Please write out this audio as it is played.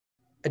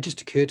it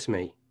just occurred to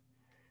me,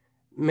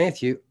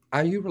 Matthew,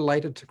 are you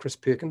related to Chris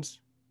Perkins?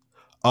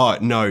 Oh,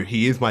 no,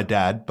 he is my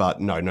dad,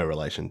 but no, no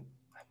relation.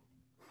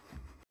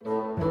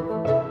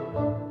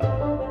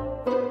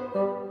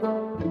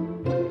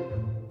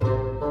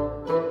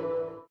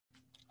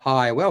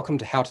 Hi, welcome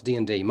to How to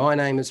D&D. My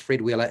name is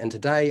Fred Wheeler, and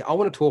today I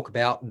want to talk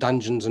about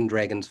Dungeons and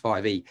Dragons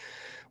 5e.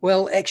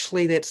 Well,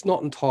 actually, that's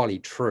not entirely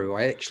true.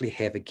 I actually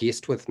have a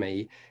guest with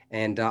me,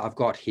 and I've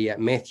got here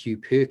Matthew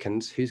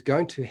Perkins, who's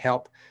going to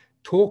help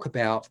talk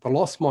about the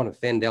Lost Mine of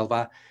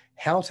Phandelver,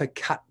 how to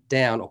cut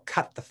down or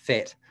cut the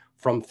fat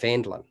from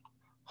Phandalin.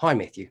 Hi,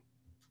 Matthew.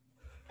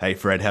 Hey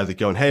Fred, how's it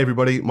going? Hey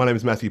everybody, my name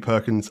is Matthew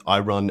Perkins. I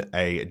run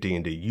a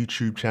D&D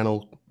YouTube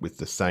channel with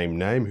the same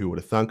name, who would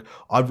have thunk?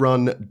 I've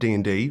run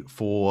D&D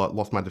for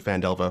Lost Mine of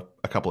Phandelver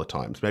a couple of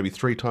times, maybe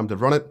 3 times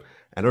I've run it,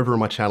 and over on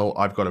my channel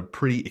I've got a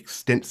pretty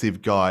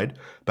extensive guide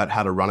about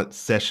how to run it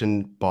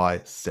session by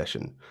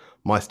session.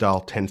 My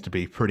style tends to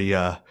be pretty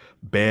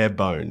bare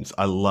bones.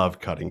 I love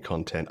cutting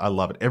content. I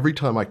love it. Every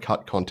time I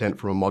cut content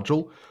from a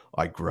module,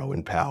 I grow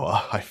in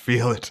power. I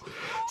feel it.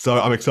 So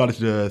I'm excited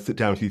to sit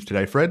down with you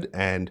today, Fred,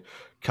 and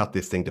cut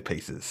this thing to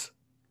pieces.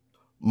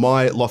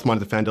 My Lost Mine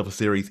of the Phandelver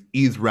series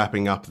is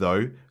wrapping up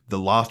though. The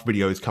last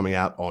video is coming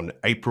out on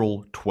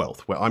April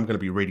 12th, where I'm going to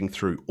be reading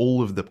through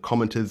all of the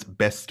commenters'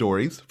 best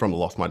stories from the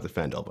Lost Mine of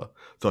the Phandelver.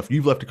 So if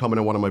you've left a comment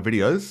on one of my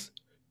videos,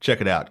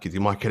 check it out, because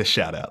you might get a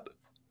shout out.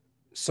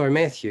 So,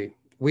 Matthew,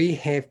 we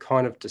have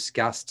kind of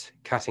discussed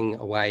cutting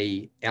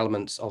away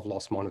elements of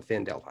Lost Mine of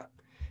Phandelver.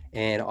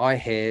 And I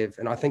have,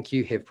 and I think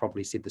you have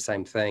probably said the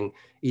same thing,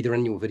 either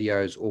in your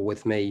videos or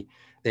with me,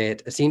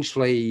 that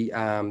essentially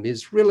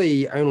there's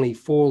really only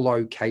 4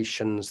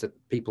 locations that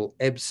people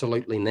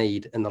absolutely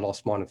need in the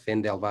Lost Mine of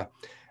Phandelver.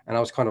 And I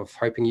was kind of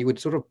hoping you would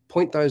sort of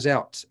point those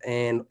out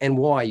and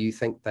why you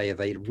think they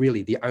are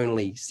really the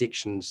only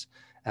sections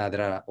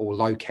that are, or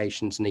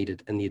locations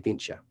needed in the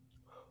adventure.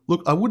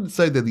 Look, I wouldn't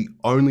say they're the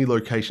only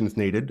locations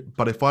needed,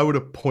 but if I were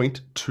to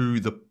point to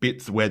the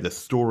bits where the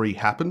story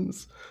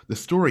happens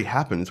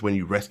when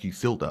you rescue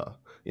Sildar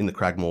in the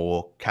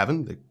Cragmore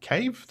Cavern, the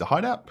cave, the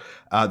hideout.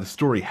 The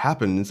story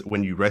happens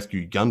when you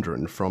rescue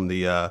Gundren from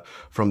the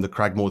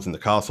Cragmores in the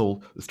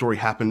castle. The story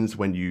happens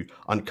when you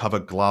uncover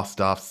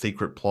Glassstaff's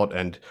secret plot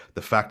and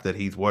the fact that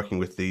he's working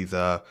with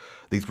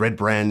these red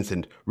brands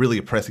and really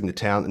oppressing the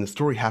town. And the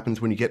story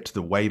happens when you get to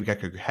the Wave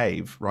Gecko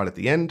Cave right at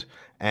the end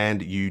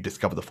and you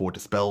discover the Four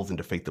Dispels and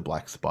defeat the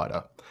Black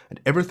Spider. And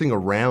everything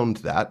around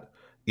that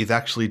is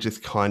actually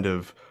just kind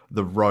of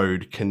the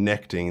road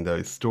connecting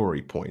those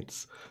story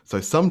points. So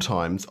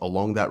sometimes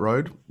along that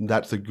road,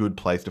 that's a good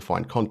place to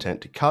find content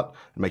to cut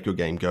and make your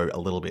game go a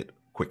little bit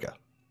quicker.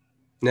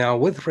 Now,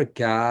 with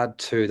regard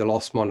to the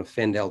Lost Mine of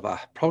Phandelver,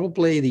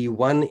 probably the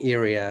one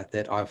area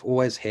that I've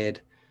always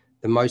had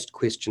the most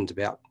questions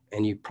about,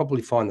 and you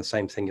probably find the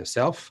same thing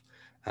yourself,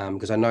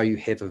 because I know you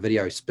have a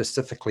video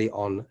specifically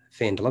on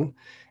Phandalin,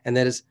 and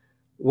that is,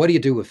 what do you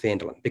do with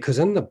Phandalin? Because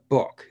in the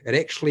book, it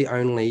actually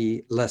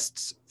only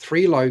lists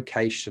 3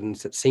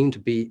 locations that seem to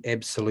be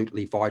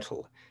absolutely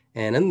vital.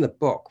 And in the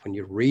book, when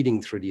you're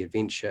reading through the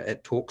adventure,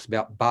 it talks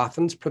about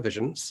Barthen's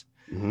Provisions,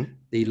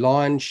 the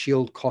Lion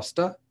Shield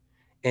Costa,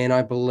 and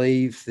I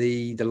believe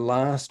the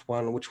last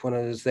one, which one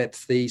is,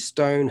 that's the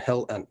Stone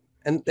Hill Inn.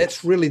 And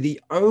that's really the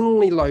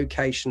only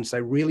locations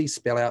they really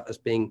spell out as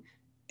being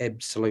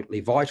absolutely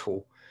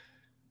vital.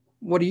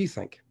 What do you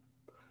think?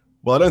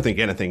 Well, I don't think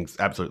anything's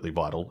absolutely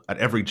vital. At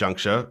every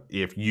juncture,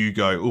 if you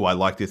go, oh, I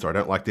like this or I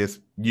don't like this,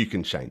 you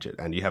can change it,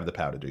 and you have the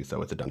power to do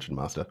so as a dungeon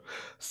master.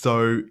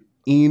 So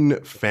in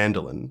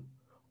Phandalin,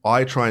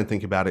 I try and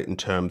think about it in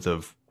terms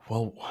of,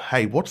 well,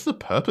 hey, what's the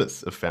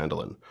purpose of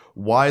Phandalin?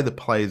 Why are the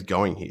players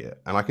going here?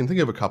 And I can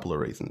think of a couple of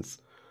reasons.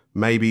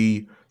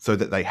 Maybe so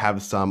that they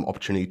have some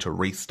opportunity to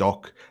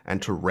restock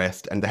and to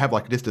rest, and they have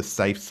like just a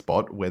safe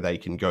spot where they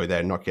can go there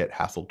and not get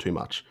hassled too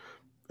much.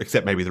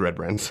 Except maybe the red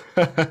brands.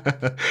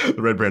 The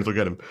red brands will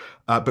get them.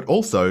 But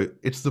also,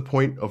 it's the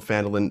point of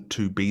Phandalin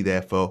to be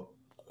there for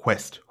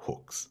quest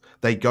hooks.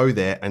 They go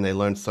there and they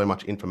learn so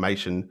much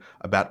information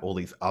about all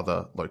these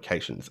other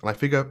locations. And I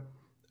figure,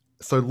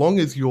 so long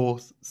as you're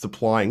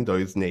supplying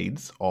those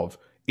needs of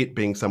it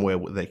being somewhere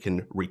where they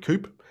can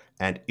recoup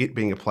and it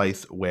being a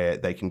place where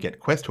they can get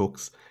quest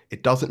hooks,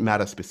 it doesn't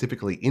matter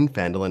specifically in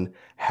Phandalin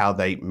how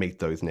they meet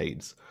those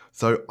needs.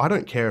 So I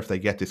don't care if they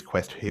get this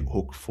quest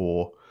hook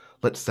for,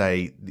 let's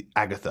say, the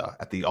Agatha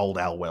at the Old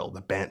Owl Well,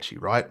 the Banshee,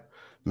 right?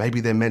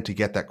 Maybe they're meant to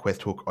get that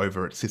quest hook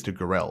over at Sister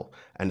Gorel.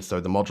 And so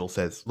the module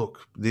says,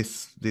 look,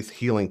 this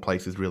healing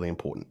place is really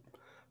important.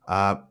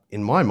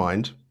 In my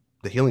mind,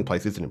 the healing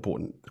place isn't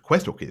important. The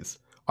quest hook is.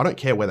 I don't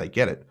care where they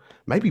get it.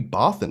 Maybe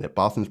Barthen at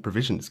Barthen's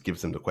Provisions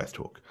gives them the quest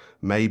hook.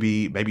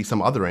 Maybe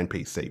some other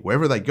NPC.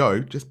 Wherever they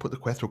go, just put the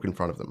quest hook in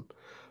front of them.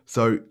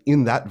 So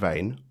in that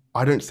vein,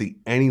 I don't see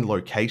any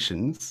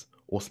locations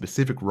or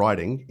specific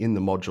writing in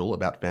the module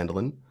about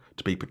Phandalin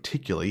to be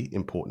particularly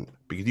important,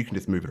 because you can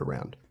just move it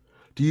around.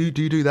 Do you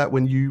do that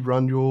when you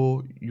run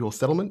your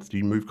settlements? Do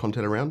you move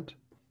content around?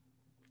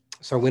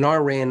 So when I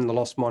ran the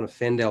Lost Mine of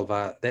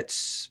Phandelver,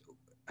 that's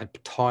a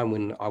time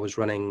when I was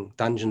running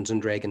Dungeons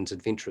and Dragons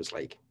Adventurers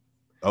League.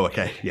 Oh,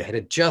 okay. Yeah. It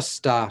had just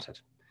started,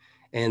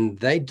 and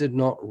they did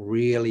not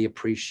really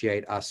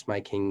appreciate us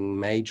making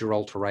major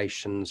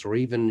alterations or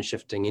even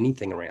shifting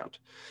anything around.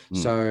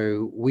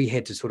 So we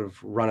had to sort of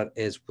run it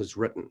as was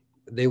written.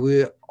 There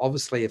were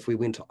obviously, if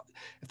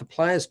the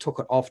players took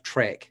it off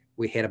track,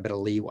 we had a bit of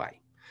leeway.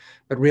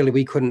 But really,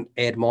 we couldn't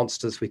add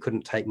monsters. We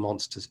couldn't take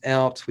monsters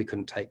out. We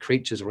couldn't take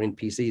creatures or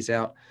NPCs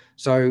out.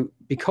 So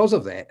because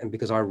of that, and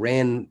because I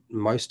ran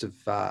most of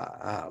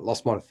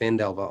Lost Mine of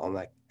Phandelver on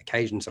the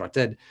occasions that I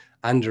did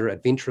under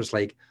Adventurers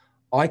League,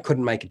 I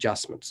couldn't make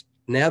adjustments.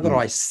 Now that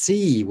I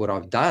see what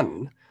I've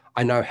done,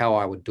 I know how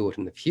I would do it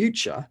in the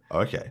future.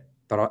 Okay.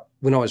 But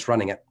when I was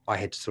running it, I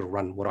had to sort of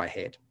run what I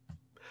had.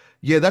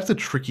 Yeah, that's a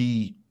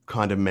tricky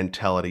kind of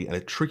mentality and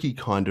a tricky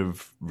kind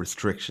of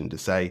restriction to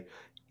say,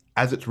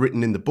 as it's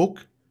written in the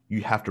book,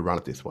 you have to run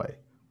it this way.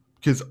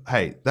 Because,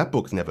 hey, that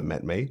book's never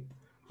met me.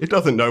 It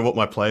doesn't know what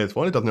my players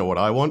want. It doesn't know what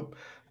I want.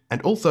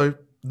 And also,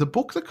 the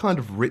books are kind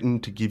of written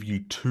to give you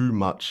too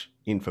much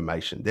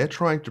information. They're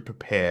trying to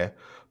prepare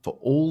for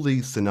all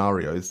these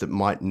scenarios that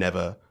might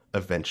never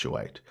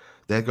eventuate.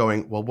 They're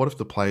going, well, what if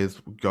the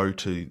players go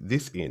to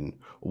this inn?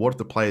 Or what if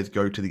the players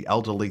go to the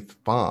elderly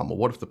farm? Or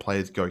what if the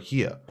players go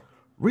here?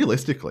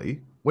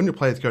 Realistically, when your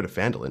players go to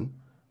Phandalin,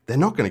 they're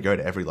not going to go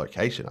to every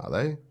location, are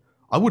they?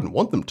 I wouldn't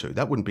want them to.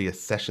 That wouldn't be a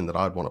session that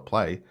I'd want to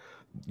play.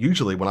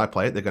 Usually when I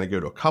play it, they're going to go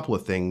to a couple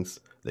of things.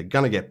 They're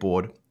going to get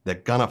bored. They're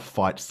going to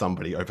fight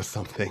somebody over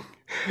something.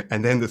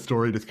 And then the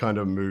story just kind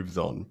of moves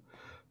on.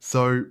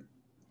 So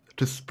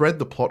to spread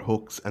the plot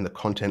hooks and the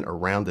content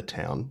around the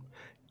town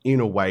in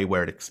a way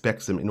where it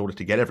expects them, in order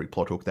to get every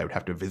plot hook, they would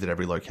have to visit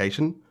every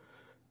location.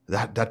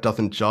 That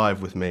doesn't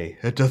jive with me.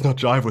 It does not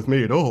jive with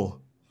me at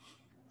all.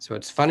 So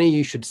it's funny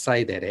you should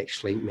say that,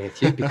 actually,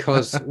 Matthew,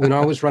 because when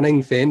I was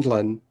running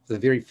Phandalin for the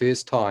very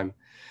first time,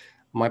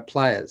 my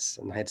players,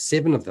 and I had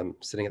 7 of them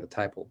sitting at the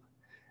table,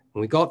 when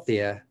we got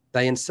there,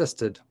 they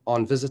insisted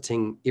on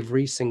visiting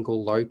every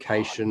single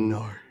location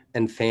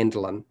in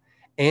Phandalin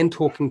and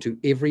talking to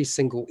every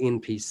single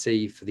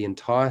NPC for the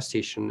entire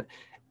session,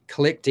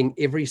 collecting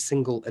every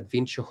single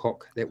adventure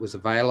hook that was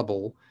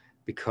available,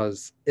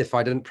 because if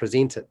I didn't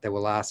present it, they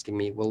were asking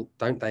me, well,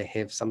 don't they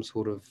have some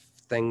sort of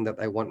thing that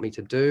they want me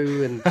to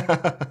do? And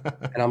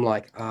I'm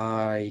like,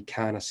 I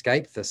can't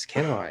escape this,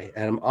 can I?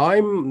 And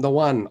I'm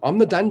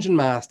the dungeon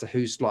master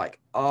who's like,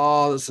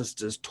 oh, this is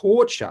just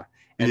torture.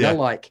 And they're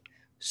like,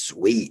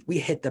 sweet, we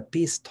had the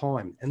best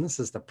time. And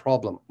this is the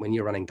problem when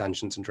you're running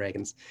Dungeons and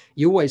Dragons.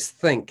 You always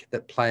think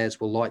that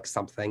players will like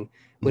something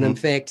when in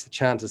fact the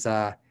chances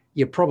are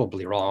you're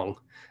probably wrong.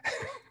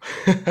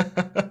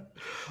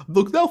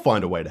 Look, they'll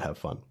find a way to have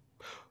fun.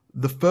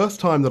 The first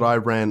time that I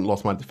ran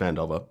Lost Mine of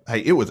Phandelver,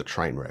 hey, it was a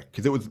train wreck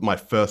because it was my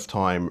first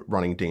time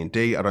running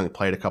D&D. I'd only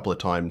played a couple of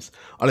times.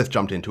 I just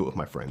jumped into it with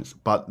my friends.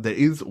 But there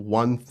is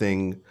one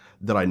thing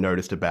that I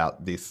noticed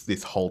about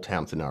this whole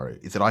town scenario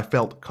is that I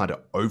felt kind of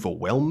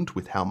overwhelmed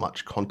with how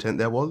much content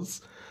there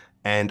was,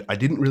 and I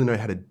didn't really know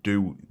how to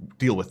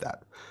deal with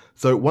that.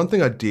 So one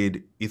thing I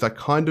did is I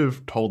kind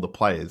of told the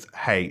players,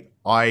 hey,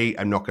 I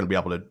am not going to be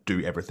able to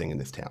do everything in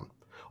this town.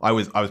 I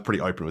was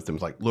pretty open with them.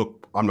 It's like,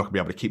 look, I'm not going to be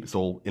able to keep this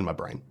all in my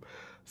brain.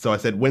 So I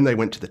said, when they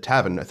went to the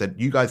tavern, I said,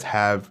 you guys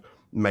have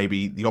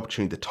maybe the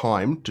opportunity, the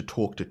time to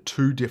talk to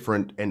 2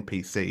 different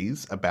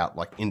NPCs about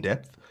like in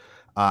depth.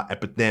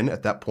 But then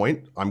at that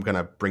point, I'm going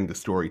to bring the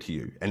story to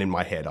you. And in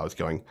my head, I was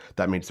going,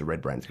 that means the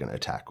red brand's going to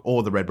attack,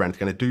 or the red brand's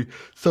going to do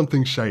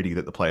something shady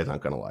that the players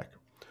aren't going to like.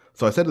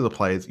 So I said to the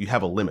players, you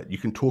have a limit. You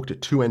can talk to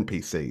 2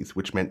 NPCs,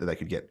 which meant that they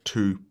could get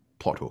 2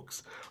 plot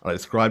hooks. And I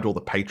described all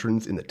the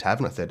patrons in the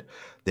tavern. I said,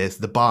 there's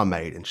the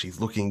barmaid and she's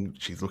looking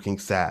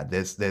sad.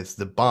 There's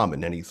the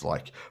barman and he's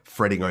like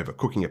fretting over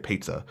cooking a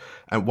pizza.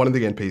 And one of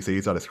the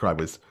NPCs I described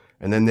was,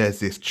 and then there's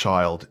this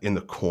child in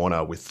the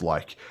corner with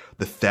like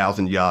the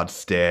 1,000-yard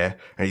stare,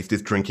 and he's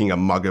just drinking a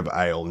mug of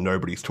ale.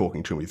 Nobody's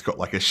talking to him. He's got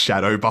like a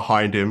shadow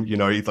behind him. You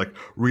know, he's like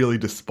really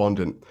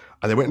despondent.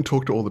 And they went and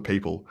talked to all the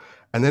people.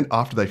 And then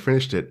after they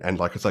finished it, and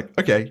like, it's like,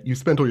 okay, you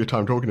spent all your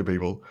time talking to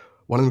people.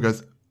 One of them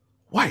goes,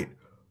 wait,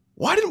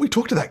 why didn't we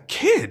talk to that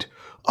kid?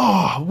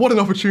 Oh, what an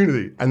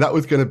opportunity. And that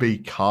was going to be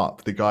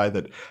Carp, the guy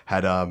that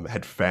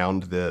had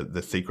found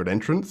the secret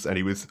entrance, and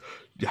he was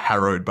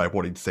harrowed by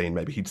what he'd seen.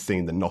 Maybe he'd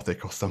seen the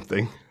Nothic or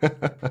something.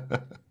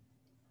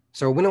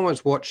 So when I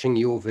was watching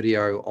your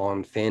video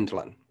on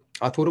Phandalin,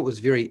 I thought it was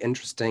very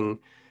interesting,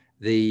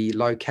 the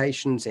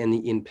locations and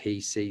the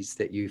NPCs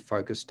that you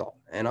focused on.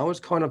 And I was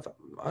kind of,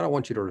 I don't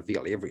want you to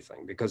reveal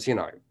everything because, you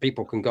know,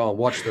 people can go and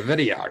watch the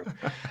video.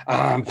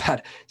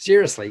 But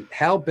seriously,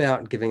 how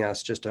about giving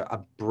us just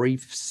a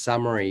brief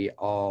summary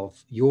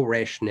of your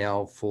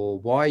rationale for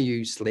why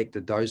you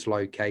selected those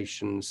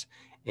locations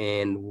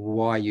and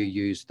why you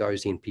used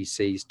those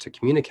NPCs to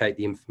communicate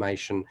the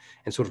information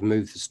and sort of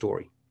move the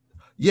story?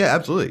 Yeah,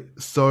 absolutely.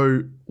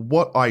 So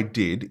what I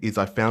did is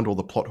I found all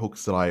the plot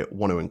hooks that I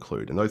want to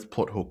include. And those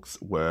plot hooks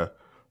were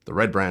the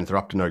red brands are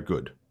up to no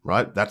good.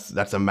 right?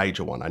 That's a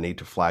major one. I need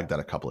to flag that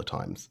a couple of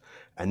times.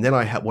 And then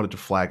I wanted to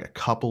flag a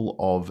couple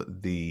of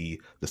the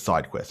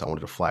side quests. I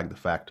wanted to flag the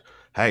fact,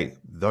 hey,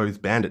 those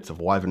bandits of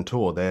Wyvern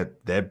Tor,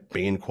 they're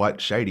being quite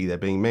shady, they're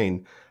being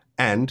mean,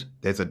 and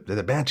there's a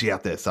banshee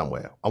out there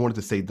somewhere. I wanted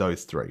to see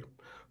those three.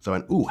 So I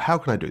went, ooh, how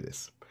can I do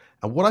this?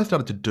 And what I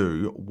started to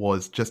do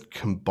was just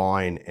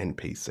combine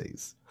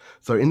NPCs.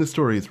 So in the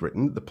story as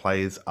written, the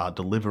players are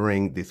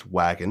delivering this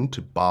wagon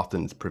to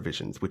Barthen's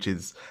Provisions, which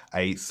is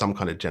some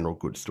kind of general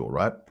goods store,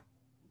 right?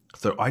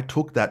 So I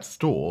took that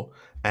store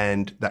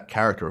and that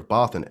character of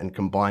Barthen and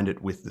combined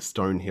it with the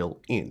Stonehill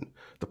Inn.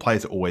 The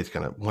players are always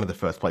one of the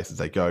first places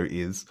they go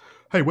is,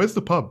 hey, where's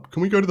the pub?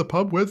 Can we go to the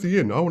pub? Where's the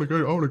inn? I want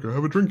to go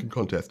have a drinking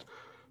contest.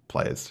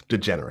 Players,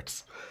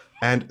 degenerates.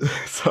 And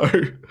so,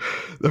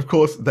 of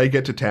course, they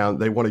get to town,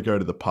 they want to go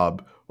to the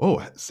pub. Oh,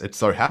 it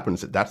so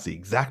happens that that's the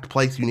exact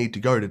place you need to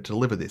go to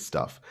deliver this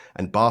stuff.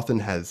 And Barthen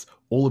has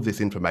all of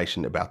this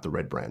information about the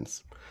red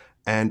brands.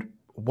 And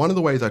one of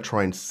the ways I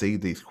try and see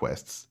these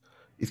quests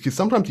is because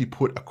sometimes you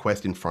put a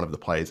quest in front of the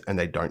players and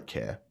they don't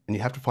care, and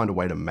you have to find a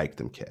way to make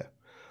them care.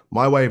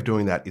 My way of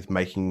doing that is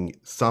making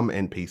some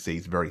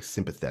NPCs very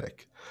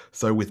sympathetic.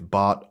 So with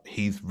Bart,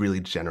 he's really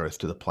generous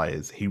to the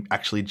players. He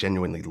actually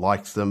genuinely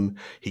likes them.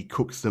 He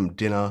cooks them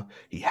dinner.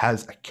 He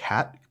has a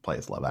cat.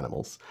 Players love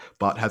animals.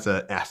 Bart has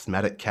an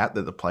asthmatic cat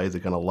that the players are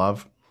going to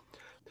love.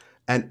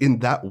 And in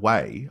that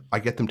way, I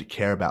get them to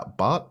care about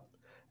Bart.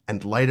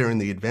 And later in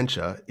the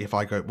adventure, if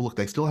I go, well, look,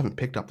 they still haven't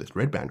picked up this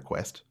red band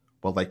quest.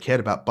 Well, they cared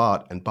about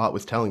Bart, and Bart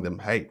was telling them,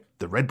 hey,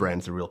 the red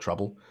brand's the real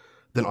trouble.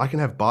 Then I can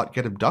have Bart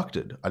get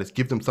abducted. I just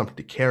give them something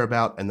to care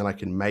about, and then I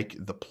can make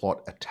the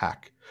plot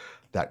attack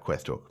that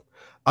quest hook.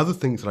 Other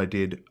things that I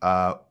did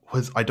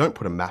was I don't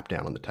put a map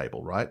down on the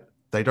table, right?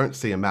 They don't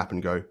see a map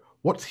and go,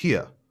 what's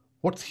here?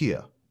 What's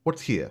here?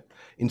 What's here?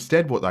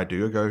 Instead, what I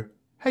do, I go,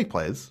 hey,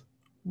 players,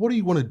 what do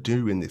you want to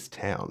do in this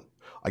town?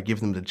 I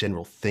give them the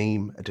general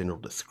theme, a general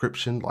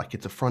description, like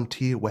it's a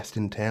frontier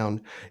western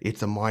town,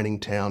 it's a mining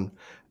town.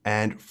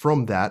 And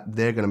from that,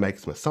 they're going to make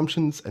some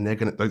assumptions, and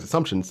those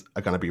assumptions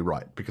are going to be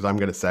right, because I'm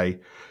going to say,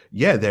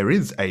 yeah, there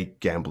is a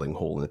gambling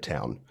hall in the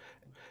town.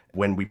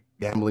 When we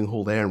gambling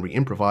hall there and we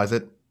improvise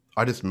it,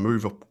 I just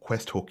move a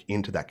quest hook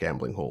into that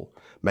gambling hall.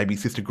 Maybe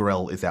Sister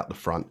Grell is out the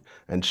front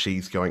and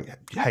she's going,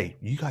 hey,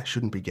 you guys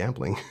shouldn't be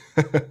gambling.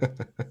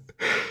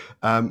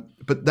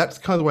 But that's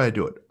kind of the way I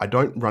do it. I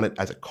don't run it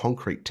as a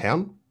concrete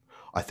town.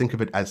 I think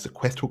of it as the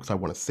quest hooks I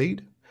want to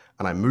seed,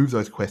 and I move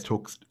those quest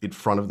hooks in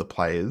front of the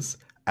players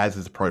as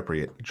is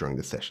appropriate during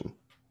the session.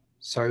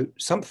 So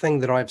something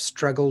that I've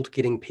struggled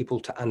getting people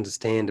to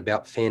understand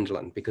about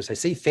Phandalin, because they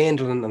see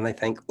Phandalin and they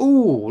think,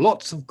 ooh,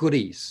 lots of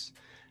goodies,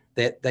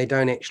 that they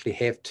don't actually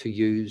have to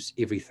use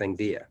everything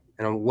there.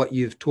 And what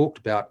you've talked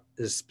about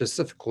is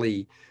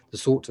specifically the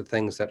sorts of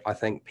things that I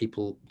think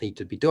people need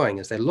to be doing,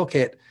 is they look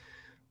at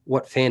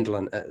what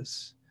Phandalin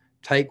is,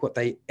 take what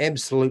they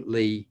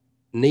absolutely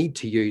need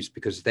to use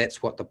because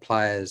that's what the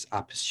players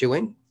are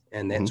pursuing,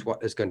 and that's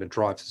what is going to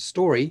drive the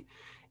story.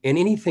 And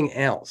anything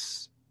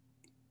else,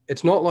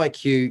 it's not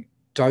like you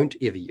don't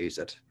ever use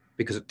it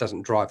because it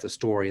doesn't drive the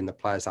story and the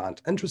players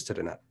aren't interested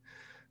in it.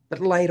 But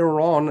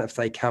later on, if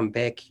they come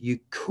back, you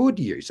could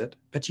use it,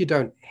 but you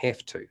don't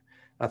have to.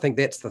 I think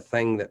that's the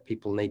thing that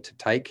people need to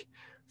take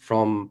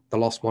from The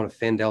Lost Mine of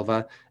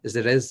Phandelver, is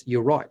that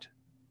you're right.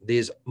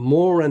 There's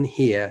more in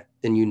here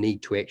than you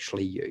need to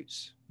actually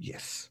use.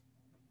 Yes,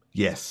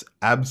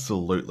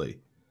 absolutely.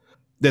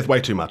 There's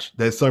way too much.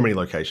 There's so many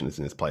locations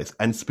in this place,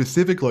 and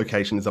specific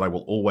locations that I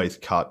will always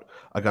cut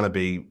are going to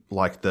be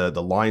like the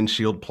Lion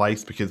Shield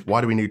place, because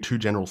why do we need two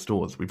general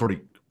stores?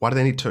 Why do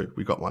they need two?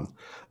 We've got one.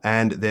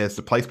 And there's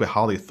the place where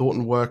Harley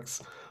Thornton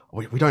works.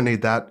 We don't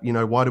need that.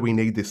 Why do we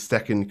need this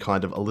second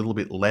kind of a little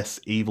bit less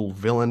evil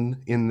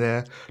villain in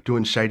there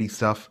doing shady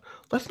stuff?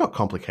 Let's not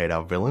complicate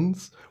our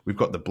villains. We've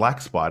got the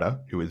Black Spider,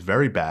 who is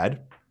very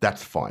bad.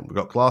 That's fine. We've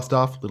got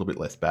Glassstaff, a little bit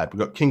less bad. We've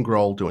got King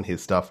Groll doing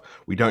his stuff.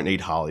 We don't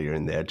need Harley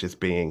in there just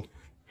being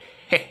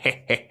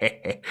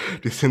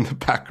just in the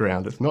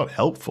background. It's not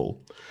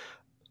helpful.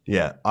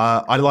 Yeah,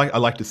 I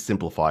like to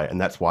simplify,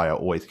 and that's why I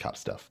always cut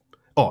stuff.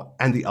 Oh,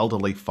 and the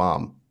Elderleaf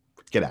Farm.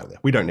 Get out of there.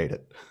 We don't need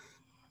it.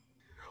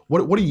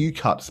 What do you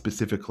cut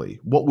specifically?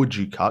 What would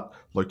you cut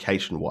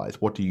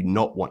location-wise? What do you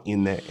not want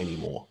in there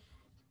anymore?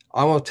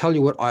 I will tell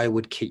you what I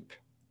would keep.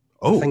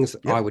 Things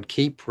yeah. I would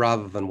keep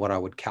rather than what I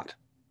would cut.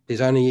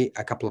 There's only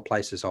a couple of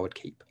places I would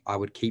keep. I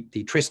would keep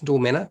the Tressental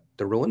Manor,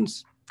 the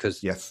ruins,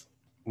 because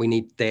we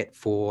need that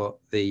for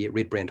the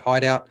Red Brand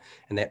hideout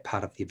and that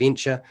part of the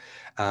adventure.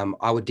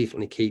 I would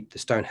definitely keep the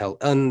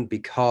Stonehill Inn,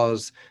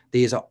 because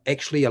there's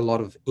actually a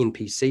lot of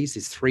NPCs.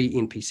 There's 3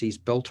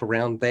 NPCs built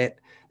around that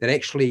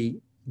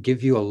actually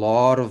give you a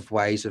lot of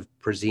ways of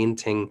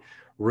presenting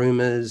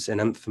rumors and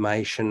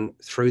information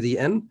through the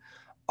inn.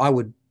 I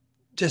would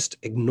just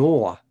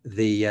ignore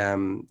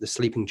the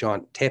Sleeping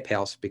Giant Tap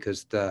House,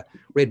 because the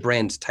Red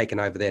Brand's taken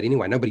over that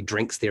anyway. Nobody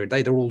drinks there.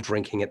 They're all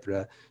drinking at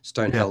the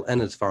Stonehill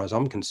Inn as far as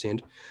I'm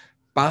concerned.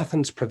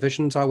 Barthen's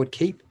Provisions I would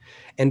keep.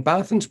 And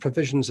Barthen's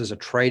Provisions is a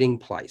trading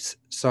place.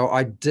 So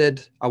I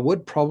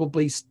would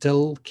probably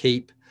still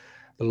keep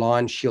the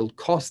Lion Shield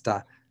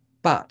Costa,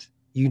 but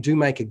you do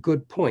make a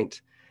good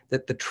point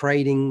that the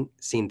trading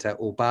center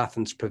or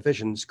Barthen's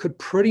Provisions could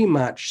pretty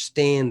much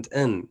stand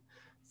in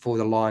for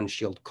the Lion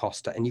Shield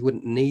Costa, and you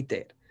wouldn't need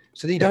that.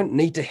 So you don't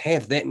need to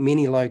have that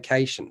many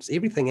locations.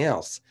 Everything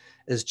else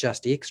is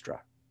just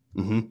extra.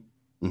 Mm-hmm.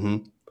 Mm-hmm.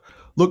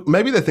 Look,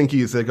 maybe their thinking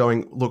is they're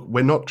going, look,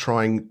 we're not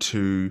trying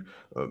to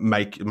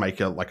make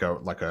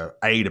a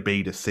A to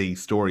B to C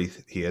story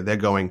here. They're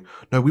going,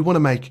 no, we want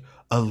to make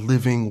a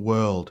living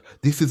world.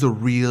 This is a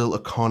real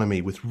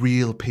economy with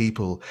real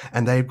people,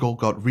 and they've all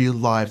got real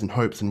lives and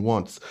hopes and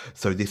wants.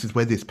 So this is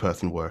where this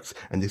person works,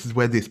 and this is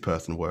where this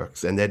person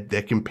works, and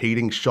they're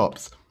competing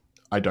shops.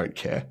 I don't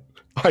care.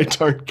 I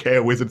don't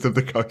care, Wizards of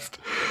the Coast.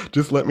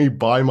 Just let me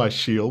buy my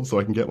shield so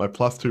I can get my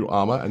 +2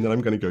 armor, and then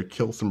I'm going to go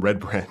kill some red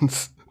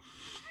brands.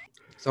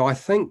 So I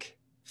think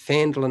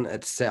Phandalin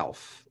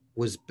itself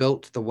was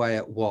built the way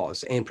it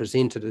was and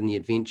presented in the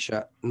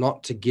adventure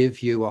not to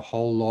give you a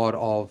whole lot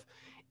of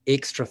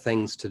extra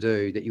things to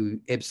do that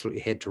you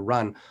absolutely had to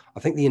run.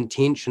 I think the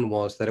intention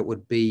was that it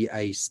would be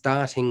a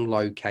starting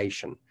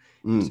location.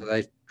 So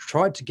they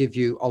tried to give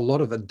you a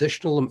lot of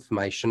additional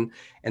information.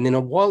 And then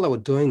while they were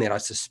doing that, I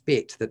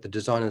suspect that the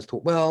designers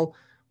thought, well,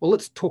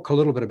 let's talk a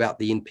little bit about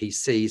the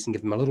NPCs and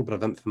give them a little bit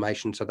of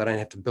information so they don't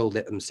have to build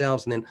that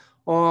themselves. And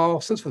then,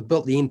 since we've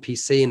built the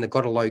NPC and they've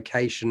got a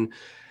location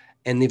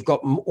and they've got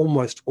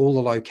almost all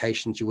the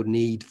locations you would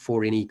need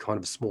for any kind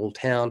of small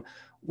town,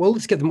 well,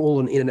 let's get them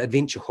all in an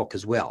adventure hook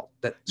as well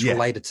that's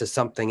related to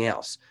something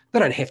else. They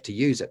don't have to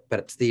use it, but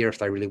it's there if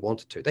they really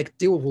wanted to. They could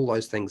deal with all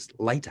those things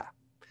later.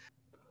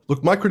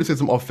 Look, my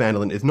criticism of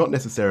Phandalin is not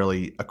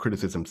necessarily a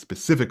criticism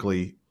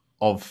specifically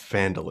of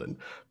Phandalin,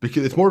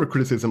 because it's more of a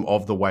criticism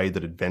of the way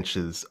that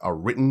adventures are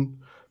written,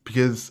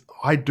 because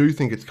I do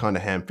think it's kind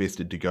of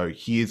ham-fisted to go,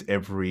 here's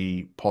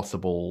every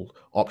possible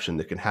option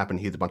that can happen,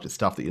 here's a bunch of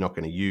stuff that you're not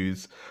going to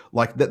use.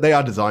 Like, that they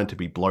are designed to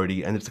be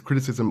bloaty, and it's a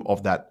criticism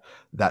of that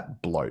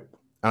bloat.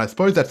 And I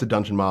suppose that's the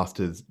Dungeon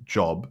Master's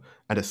job,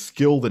 and a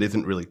skill that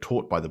isn't really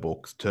taught by the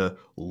books, to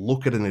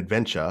look at an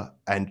adventure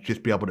and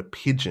just be able to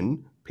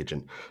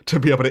to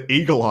be able to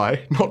eagle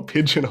eye, not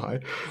pigeon eye,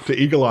 to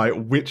eagle eye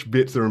which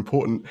bits are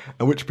important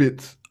and which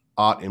bits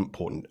aren't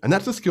important. And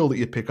that's a skill that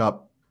you pick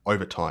up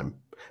over time.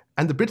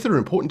 And the bits that are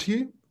important to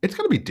you, it's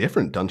going to be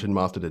different Dungeon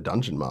Master to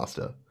Dungeon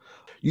Master.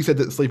 You said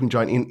that the Sleeping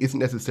Giant Inn isn't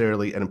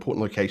necessarily an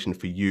important location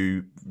for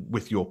you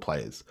with your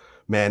players.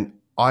 Man,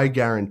 I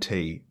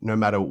guarantee no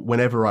matter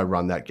whenever I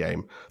run that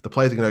game, the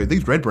players are going to go,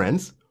 these red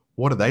brands,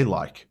 what do they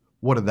like?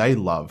 What do they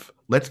love?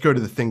 Let's go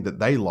to the thing that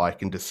they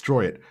like and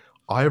destroy it.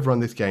 I have run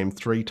this game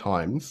 3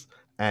 times,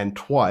 and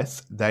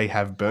twice they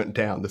have burnt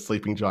down the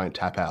Sleeping Giant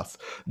Tap House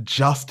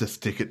just to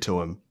stick it to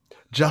them.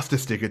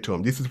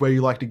 This is where you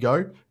like to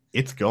go?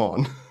 It's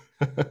gone.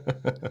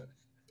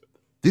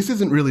 This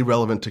isn't really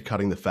relevant to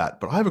cutting the fat,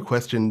 but I have a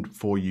question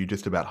for you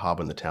just about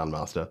Harbin the Town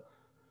Master.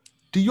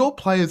 Do your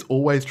players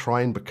always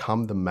try and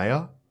become the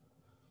mayor?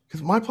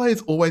 Because my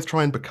players always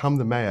try and become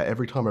the mayor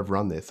every time I've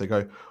run this. They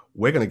go,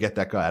 we're going to get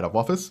that guy out of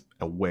office,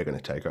 and we're going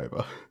to take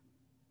over.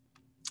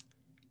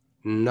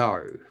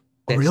 No,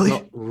 that's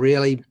not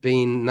really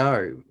been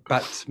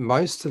but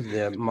most of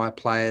my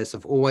players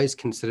have always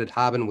considered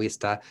Harbin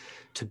Wester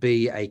to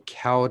be a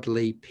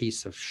cowardly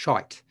piece of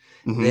shite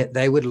that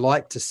they would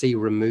like to see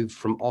removed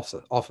from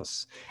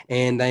office,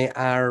 and they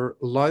are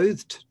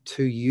loathed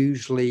to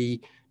usually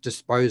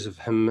dispose of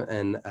him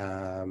in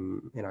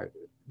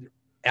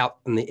out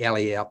in the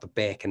alley out the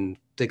back and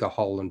dig a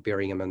hole and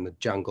bury him in the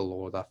jungle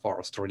or the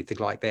forest or anything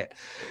like that.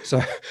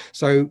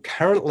 So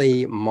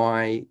currently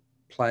my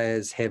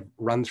players have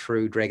run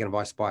through Dragon of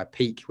Ice by a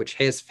Peak, which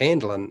has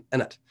Phandalin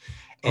in it.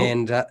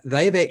 And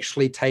they've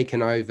actually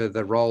taken over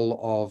the role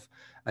of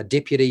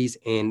deputies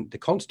and the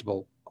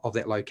constable of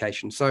that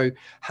location. So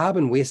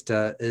Harbin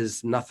Wester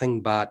is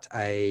nothing but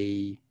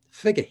a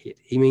figurehead.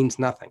 He means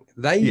nothing.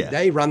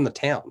 They run the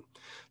town.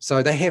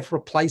 So they have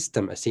replaced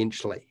him,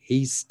 essentially.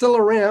 He's still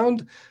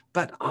around,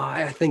 but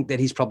I think that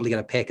he's probably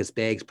going to pack his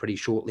bags pretty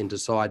shortly and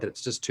decide that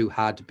it's just too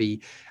hard to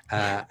be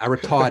a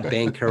retired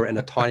banker in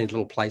a tiny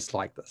little place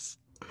like this.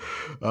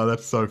 Oh,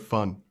 that's so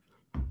fun.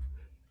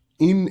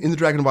 In the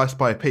Dragon of Ice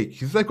by a Peak,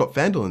 because they've got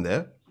Phandalin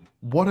there,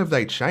 what have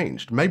they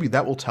changed? Maybe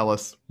that will tell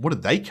us, what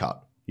did they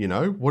cut?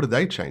 What did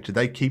they change? Did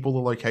they keep all the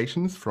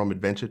locations from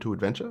adventure to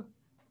adventure?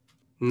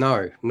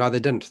 No, they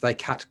didn't. They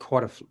cut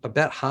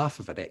about half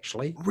of it,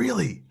 actually.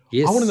 Really?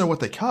 Yes. I want to know what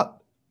they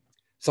cut.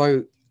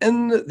 So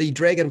in the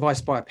Dragon of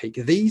Ice by a Peak,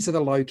 these are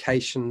the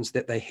locations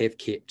that they have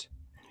kept.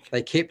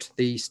 They kept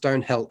the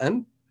Stonehill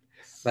Inn.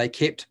 They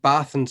kept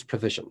Barthen's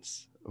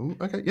Provisions. Ooh,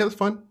 okay, yeah, that's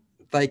fine.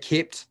 They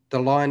kept the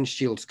Lion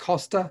Shields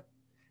Costa.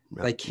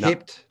 They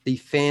kept the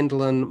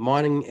Phandalin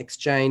Mining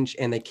Exchange,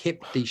 and they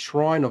kept the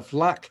Shrine of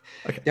Luck.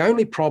 Okay. The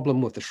only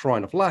problem with the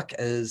Shrine of Luck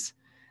is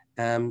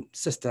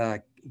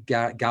Sister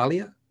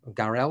Garel,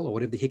 or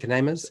whatever the heck her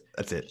name is.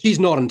 That's it. She's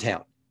not in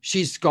town.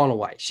 She's gone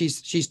away.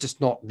 She's just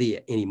not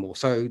there anymore.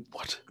 So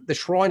what? The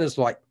shrine is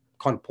like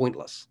kind of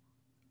pointless.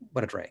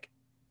 What a drag.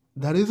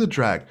 That is a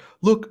drag.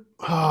 Look,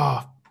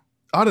 I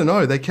don't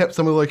know. They kept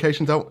some of the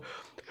locations out.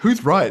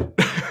 Who's right?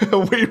 Are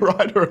we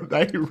right or are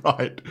they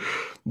right?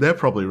 They're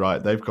probably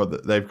right. They've got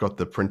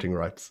the printing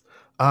rights.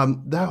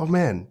 Oh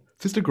man,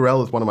 Sister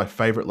Gorell is one of my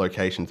favorite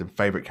locations and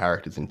favorite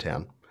characters in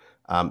town.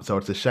 So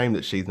it's a shame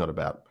that she's not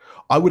about.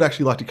 I would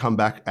actually like to come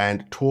back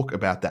and talk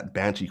about that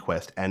Banshee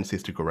quest and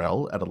Sister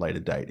Gorell at a later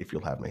date, if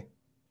you'll have me.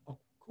 Of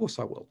course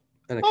I will.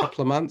 In a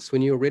couple of months,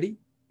 when you're ready,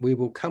 we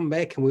will come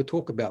back and we'll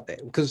talk about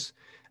that. Because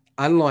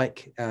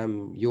unlike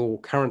your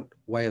current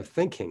way of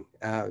thinking,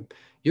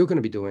 you're going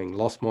to be doing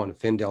Lost Mine of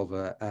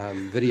Phandelver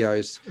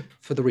videos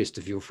for the rest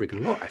of your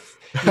freaking life.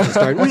 You just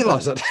don't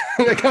realize it.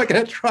 You're not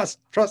going to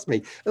trust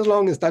me. As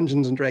long as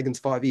Dungeons and Dragons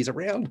 5 years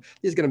around,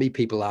 there's going to be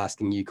people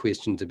asking you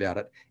questions about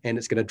it, and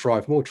it's going to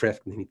drive more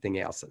traffic than anything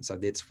else. And so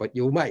that's what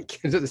you'll make.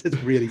 It's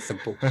really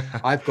simple.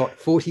 I've got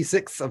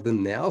 46 of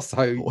them now,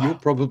 so you'll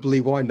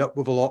probably wind up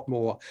with a lot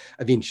more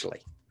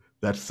eventually.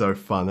 That's so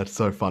fun. That's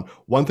so fun.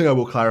 One thing I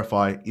will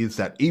clarify is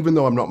that even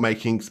though I'm not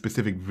making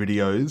specific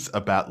videos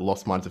about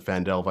Lost Mines of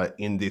Phandelver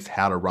in this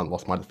How to Run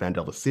Lost Mines of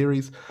Phandelver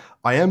series,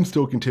 I am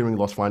still continuing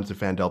Lost Mines of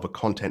Phandelver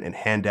content and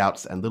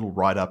handouts and little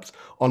write-ups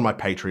on my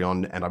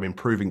Patreon, and I'm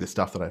improving the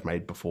stuff that I've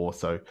made before,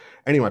 so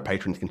any of my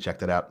patrons can check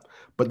that out.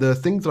 But the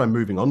things that I'm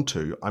moving on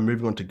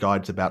to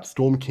guides about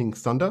Storm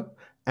King's Thunder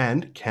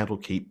and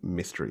Candlekeep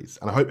Mysteries.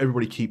 And I hope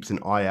everybody keeps an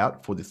eye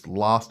out for this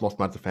last Lost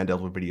Mines of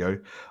Phandelver video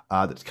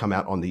that's come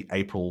out on the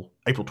April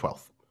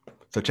 12th.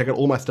 So check out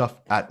all my stuff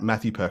at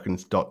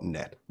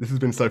matthewperkins.net. This has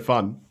been so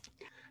fun.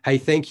 Hey,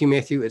 thank you,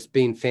 Matthew. It's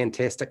been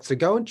fantastic. So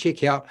go and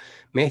check out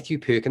Matthew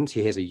Perkins.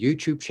 He has a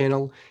YouTube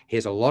channel. He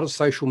has a lot of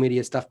social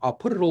media stuff. I'll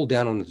put it all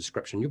down in the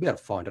description. You'll be able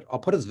to find it. I'll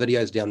put his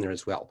videos down there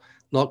as well.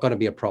 Not going to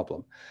be a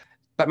problem.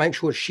 But make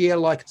sure to share,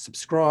 like, and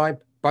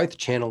subscribe, both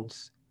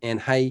channels.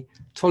 And hey,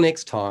 till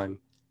next time,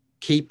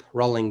 keep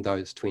rolling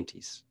those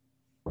 20s.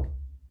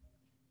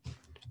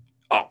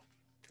 Oh,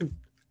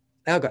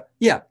 now I got,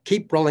 yeah,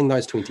 keep rolling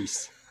those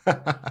 20s.